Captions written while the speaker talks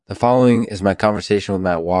The following is my conversation with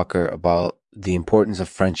Matt Walker about the importance of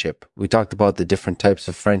friendship. We talked about the different types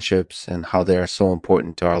of friendships and how they are so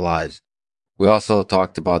important to our lives. We also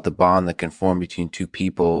talked about the bond that can form between two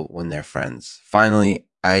people when they're friends. Finally,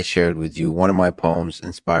 I shared with you one of my poems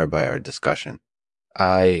inspired by our discussion.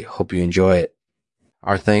 I hope you enjoy it.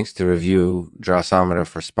 Our thanks to Review Drosometer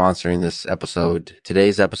for sponsoring this episode.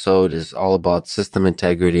 Today's episode is all about system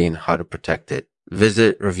integrity and how to protect it.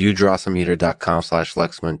 Visit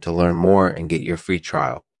reviewdrosometer.com/Lexman to learn more and get your free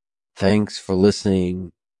trial. Thanks for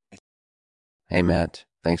listening. Hey, Matt.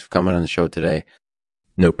 Thanks for coming on the show today.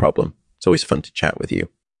 No problem. It's always fun to chat with you.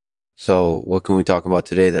 So, what can we talk about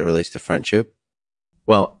today that relates to friendship?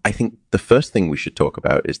 Well, I think the first thing we should talk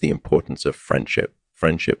about is the importance of friendship.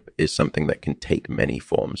 Friendship is something that can take many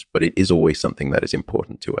forms, but it is always something that is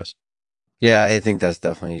important to us. Yeah, I think that's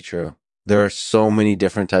definitely true. There are so many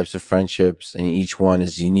different types of friendships, and each one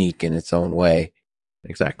is unique in its own way.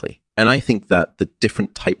 Exactly. And I think that the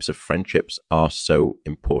different types of friendships are so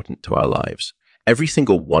important to our lives. Every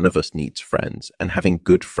single one of us needs friends, and having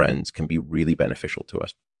good friends can be really beneficial to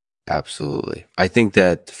us. Absolutely. I think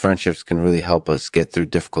that friendships can really help us get through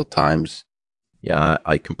difficult times. Yeah,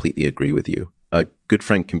 I completely agree with you. A good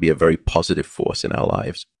friend can be a very positive force in our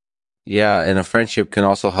lives. Yeah, and a friendship can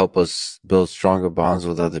also help us build stronger bonds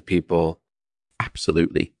with other people.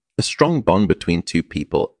 Absolutely. A strong bond between two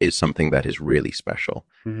people is something that is really special.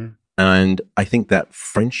 Mm-hmm. And I think that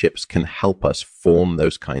friendships can help us form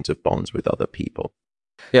those kinds of bonds with other people.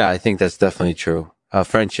 Yeah, I think that's definitely true. A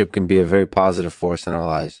friendship can be a very positive force in our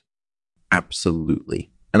lives. Absolutely.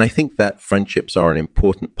 And I think that friendships are an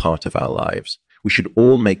important part of our lives. We should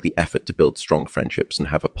all make the effort to build strong friendships and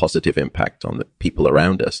have a positive impact on the people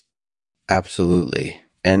around us. Absolutely.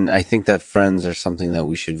 And I think that friends are something that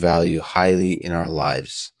we should value highly in our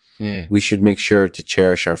lives. Yeah. We should make sure to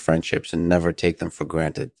cherish our friendships and never take them for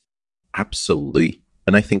granted. Absolutely.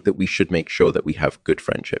 And I think that we should make sure that we have good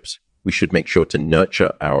friendships. We should make sure to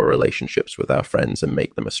nurture our relationships with our friends and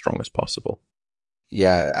make them as strong as possible.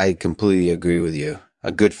 Yeah, I completely agree with you.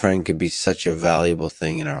 A good friend can be such a valuable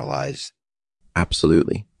thing in our lives.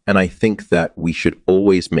 Absolutely. And I think that we should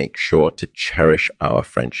always make sure to cherish our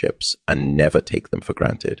friendships and never take them for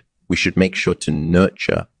granted. We should make sure to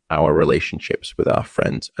nurture our relationships with our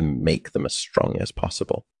friends and make them as strong as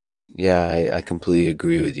possible. Yeah, I completely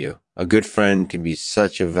agree with you. A good friend can be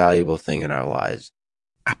such a valuable thing in our lives.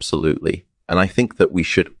 Absolutely. And I think that we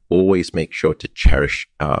should always make sure to cherish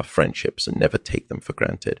our friendships and never take them for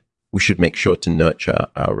granted. We should make sure to nurture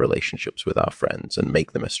our relationships with our friends and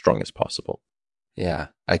make them as strong as possible. Yeah,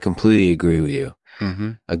 I completely agree with you.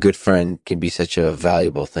 Mm-hmm. A good friend can be such a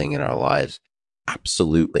valuable thing in our lives.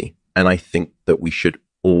 Absolutely. And I think that we should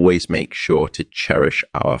always make sure to cherish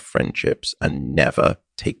our friendships and never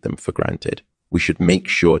take them for granted. We should make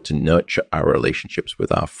sure to nurture our relationships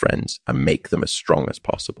with our friends and make them as strong as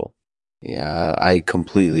possible. Yeah, I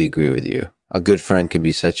completely agree with you. A good friend can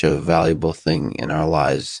be such a valuable thing in our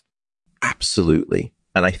lives. Absolutely.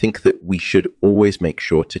 And I think that we should always make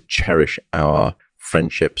sure to cherish our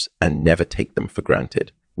friendships and never take them for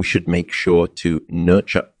granted. We should make sure to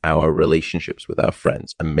nurture our relationships with our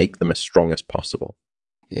friends and make them as strong as possible.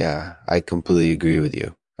 Yeah, I completely agree with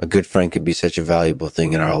you. A good friend can be such a valuable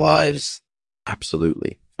thing in our lives.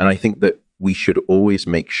 Absolutely. And I think that we should always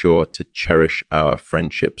make sure to cherish our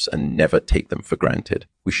friendships and never take them for granted.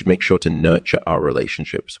 We should make sure to nurture our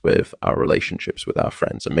relationships with our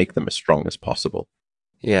friends and make them as strong as possible.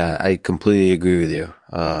 Yeah, I completely agree with you.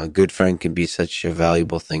 A good friend can be such a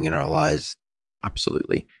valuable thing in our lives.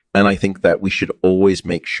 Absolutely. And I think that we should always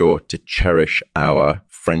make sure to cherish our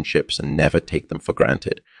friendships and never take them for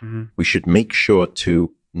granted. Mm-hmm. We should make sure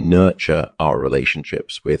to nurture our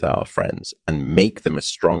relationships with our friends and make them as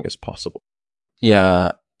strong as possible.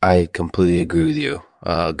 Yeah, I completely agree with you.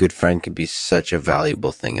 A good friend can be such a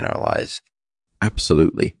valuable thing in our lives.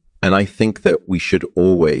 Absolutely. And I think that we should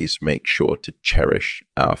always make sure to cherish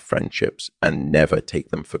our friendships and never take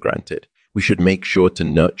them for granted. We should make sure to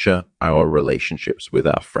nurture our relationships with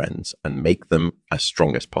our friends and make them as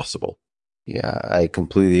strong as possible. Yeah, I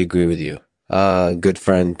completely agree with you. A good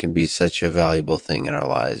friend can be such a valuable thing in our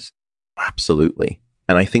lives. Absolutely.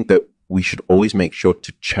 And I think that we should always make sure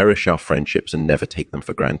to cherish our friendships and never take them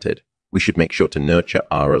for granted. We should make sure to nurture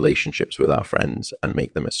our relationships with our friends and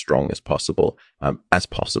make them as strong as possible.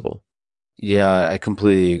 Yeah, I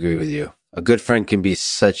completely agree with you. A good friend can be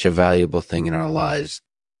such a valuable thing in our lives.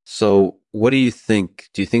 So what do you think?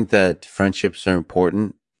 Do you think that friendships are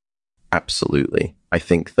important? Absolutely. I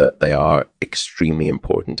think that they are extremely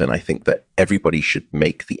important. And I think that everybody should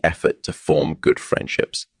make the effort to form good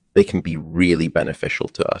friendships. They can be really beneficial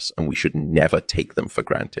to us, and we should never take them for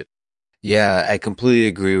granted. Yeah, I completely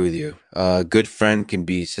agree with you. A good friend can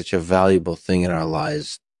be such a valuable thing in our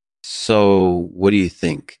lives. So, what do you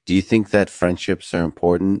think? Do you think that friendships are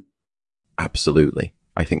important? Absolutely.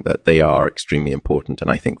 I think that they are extremely important,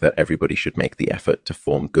 and I think that everybody should make the effort to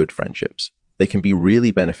form good friendships. They can be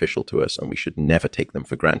really beneficial to us, and we should never take them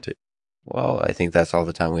for granted. Well, I think that's all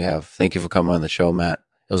the time we have. Thank you for coming on the show, Matt.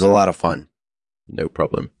 It was a lot of fun. No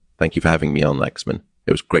problem. Thank you for having me on, Lexman.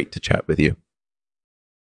 It was great to chat with you.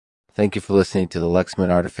 Thank you for listening to the Lexman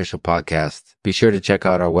Artificial Podcast. Be sure to check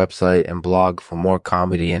out our website and blog for more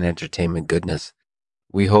comedy and entertainment goodness.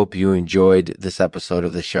 We hope you enjoyed this episode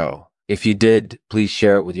of the show. If you did, please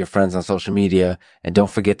share it with your friends on social media, and don't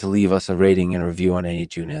forget to leave us a rating and review on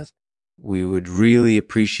iTunes. We would really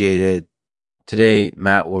appreciate it. Today,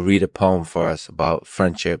 Matt will read a poem for us about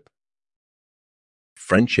friendship.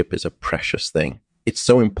 Friendship is a precious thing. It's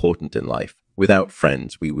so important in life. Without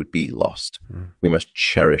friends, we would be lost. We must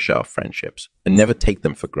cherish our friendships and never take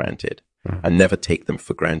them for granted. And never take them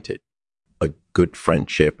for granted. A good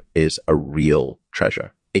friendship is a real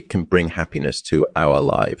treasure. It can bring happiness to our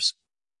lives.